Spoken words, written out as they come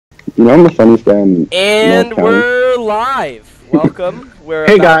You know I'm the funniest guy in And North County. we're live. Welcome. We're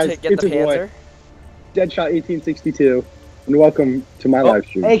Hey about guys, to get it's the your boy. Panzer. Deadshot1862, and welcome to my live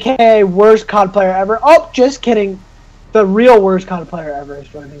stream. AKA worst COD player ever. Oh, just kidding. The real worst COD player ever is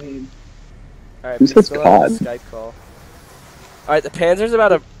joining the game. Alright, Who we says still have a COD? Skype call. Alright, the Panzer's about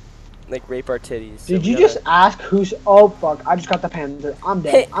to like rape our titties. So Did we you gotta- just ask who's? Oh fuck! I just got the Panzer. I'm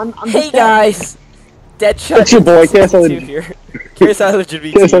dead. Hey, I'm hey just dead. guys! Deadshot It's your boy, 1862 here. KSI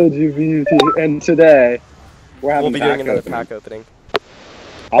LGBT. KSLGBT, and today we're having We'll be doing pack another opening. pack opening.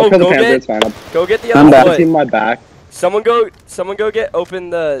 I'll Oh, kill the go Panzer, get- it's fine. Go get the I'm other back. foot. Team my back. Someone go get open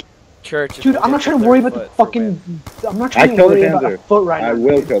the church. and Dude, we'll I'm get not trying the to worry third about the foot for fucking. win. I'm not I trying to killed the worry about a Panzer. foot right now. I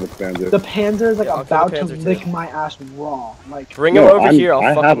will kill the Panzer. The Panzer is like Yeah, I'll kill the about to Panzer too. lick my ass raw. Like Bring him No, over here. I'll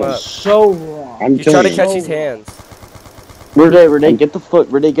I fuck have him him. up. so raw. I'm He's trying to killing catch him. his hands. Renee, get the foot.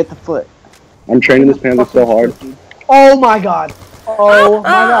 Renee, get the foot. I'm training this Panzer so hard. Oh my god. Oh my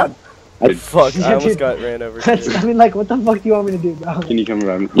god. Fuck! I Yeah, almost dude. got ran over. That's, Too. I mean, like, what the fuck do you want me to do, bro? Can you come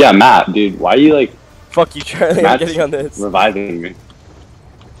around? Yeah, Matt, dude, why are you like Fuck you, Charlie. I'm Matt's getting on this. reviving me?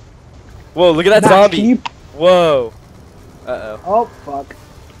 Whoa! Look at that Max, zombie. can you- Whoa. Uh oh. Oh fuck.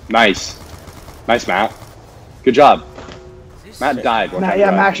 Nice. Nice, Matt. Good job. Matt died. One Nah, time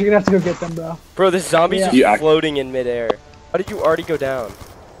yeah, died. Max, you're gonna have to go get them, bro. Bro, this zombie's Yeah. just You act- floating in midair. How did you already go down?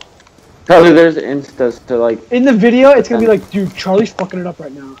 Charlie, there's instas to like. In the video, it's gonna be like, dude, Charlie's fucking it up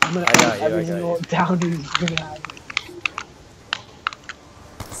right now. I'm gonna I got edit you, every I got single you. down he's gonna have.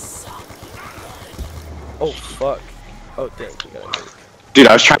 Oh fuck. Oh dang, you got a nuke. Dude,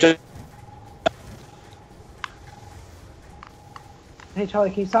 I was trying to. Hey,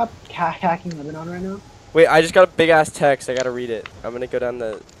 Charlie, can you stop hacking Lebanon right now? Wait, I just got a big ass text. I gotta read it. I'm gonna go down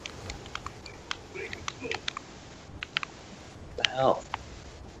the. The hell?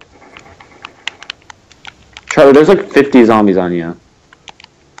 Charlie, there's like 50 zombies on you.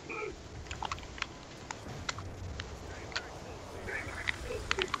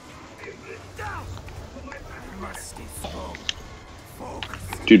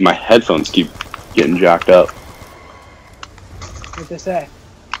 Dude, my headphones keep getting jacked up. What they say?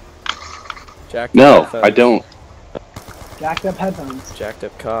 Jacked No, up headphones. I don't. Jacked up headphones. Jacked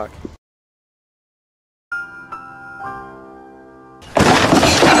up cock.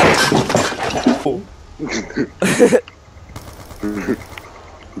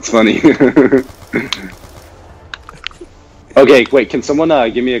 It's funny. Okay, wait, can someone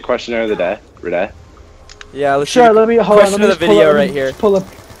give me a questionnaire of the day? Renee? Yeah, let's Sure, see let me hold on. question Let me of the just pull video up, right here.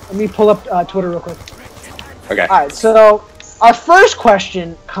 Let me pull up Twitter real quick. Okay. All right, so our first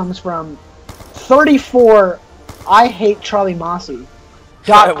question comes from 34. I hate Charlie Mossy.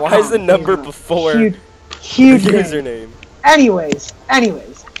 Why is the number before Huge, the huge name. username? Anyways,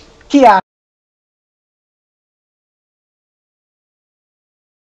 he asked.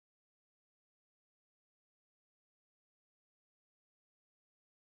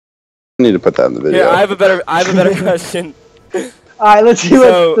 I need to put that in the video. Here, I have a better question. All right, let's see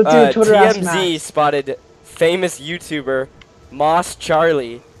So, what Twitter asked TMZ Max. spotted famous YouTuber Moss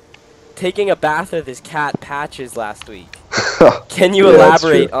Charlie taking a bath with his cat Patches last week. Can you Yeah, that's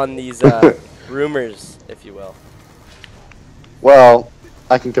elaborate true. on these rumors, if you will? Well,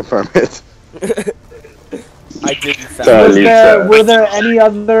 I can confirm it. I did in fact. Sorry. Were there any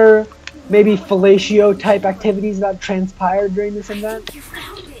other maybe fellatio type activities that transpired during this event?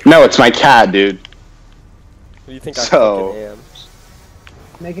 No, it's my cat, dude. What do you think I So- fucking am?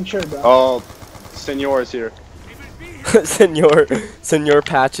 Making sure, bro. Oh, Senor is here. Senor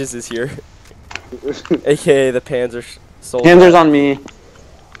Patches is here, aka the Panzer soldier. Panzer's on me.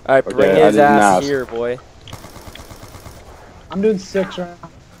 Alright, bring Okay, I his didn't ass ask. here, boy. I'm doing 6 right now.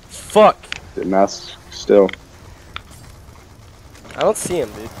 Fuck! Didn't ask still. I don't see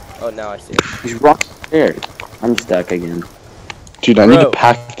him, dude. Oh, now I see him. He's rock there. I'm stuck again. Dude, I Bro, need to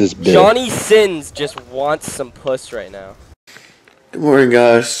pack this bit. Johnny Sins just wants some puss right now. Good morning,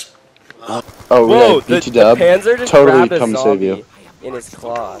 guys. Oh, Whoa, Renee, the BT Dub. Panzer just Totally grabbed a come save zombie you. in his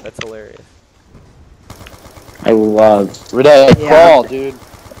claw. That's hilarious. I love. Renee, Yeah. crawl, dude.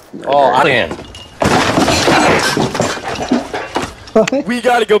 Oh, I We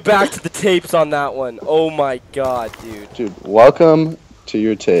gotta go back to the tapes on that one. Oh my god, dude. Dude, welcome to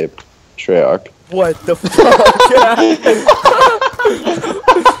your tape, Treyarch. What the fuck?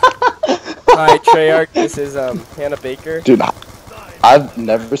 Alright, Treyarch, this is Hannah Baker. Dude, I've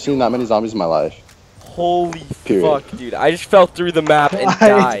never seen that many zombies in my life. Holy Period. fuck, dude. I just fell through the map and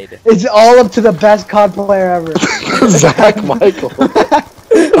died. It's all up to the best COD player ever. Zach Michael.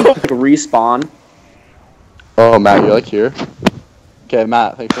 Respawn. Oh, Matt, you're like here. Okay,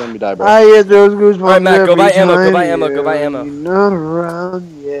 Matt, thanks for letting me die, bro. I get those goosebumps. Alright, Matt, go every buy ammo, go time buy ammo, go buy you're ammo. Not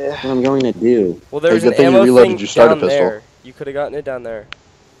around, yeah. What I'm going to do? Well, there's Hey, an good thing you ammo reloaded thing your starter down pistol. there. You could have gotten it down there.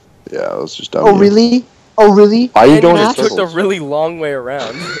 Yeah, let's just down Oh, here. really? Oh, really? Why are you And going you in just took the circles? really long way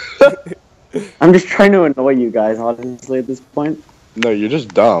around. I'm just trying to annoy you guys, honestly, at this point. No, you're just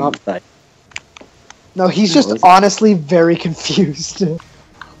dumb. Upside. No, he's No, just it's- honestly very confused.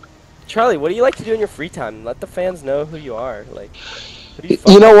 Charlie, what do you like to do in your free time? Let the fans know who you are. Like, who do you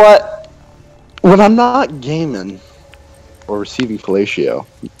fuck You know with? what? When I'm not gaming or receiving fellatio,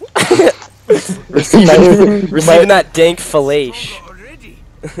 Receiving that dank fellation.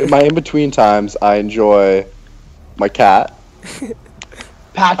 in my in-between times, I enjoy my cat, I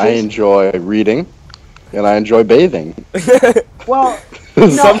Patches. enjoy reading, and I enjoy bathing. Well,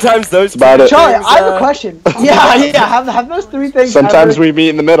 Sometimes those That's about two it. Charlie, things, I have a question. Yeah, have those three things. Sometimes ever- we meet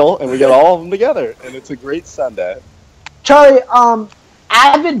in the middle and we get all of them together, and it's a great Sunday. Charlie,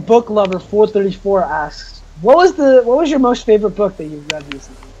 avid book lover 434 asks, what was your most favorite book that you've read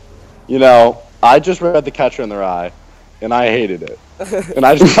recently? You know, I just read The Catcher in the Rye, and I hated it. And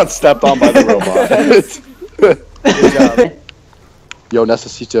I just got stepped on by the robot. Good job. Yo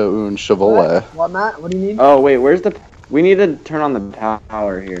necesito un chevole. What, Matt? What do you need? Oh, wait, where's the... We need to turn on the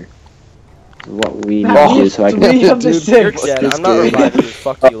power here. What we need Matt, to we do have so I can... three of the Dude, You're six. dead. this I'm not game. reviving you.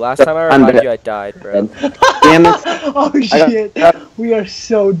 Fuck you. Last time I I'm revived dead. you, I died, bro. Damn it. Oh shit, we are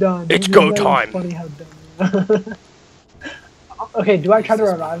so done. It's Isn't go that time. Funny how done we are. Okay, do I try to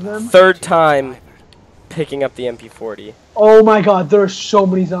revive them? Third time picking up the MP40. Oh my god, there are so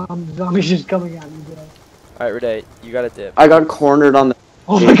many zombies just coming at me, bro. Alright, Renee, you got a dip. I got cornered on the...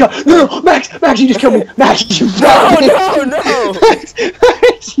 Oh my god, no, Max, you just killed me. Max, you No, no, no!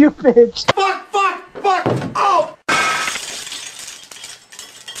 Max, you bitch. Fuck! Oh,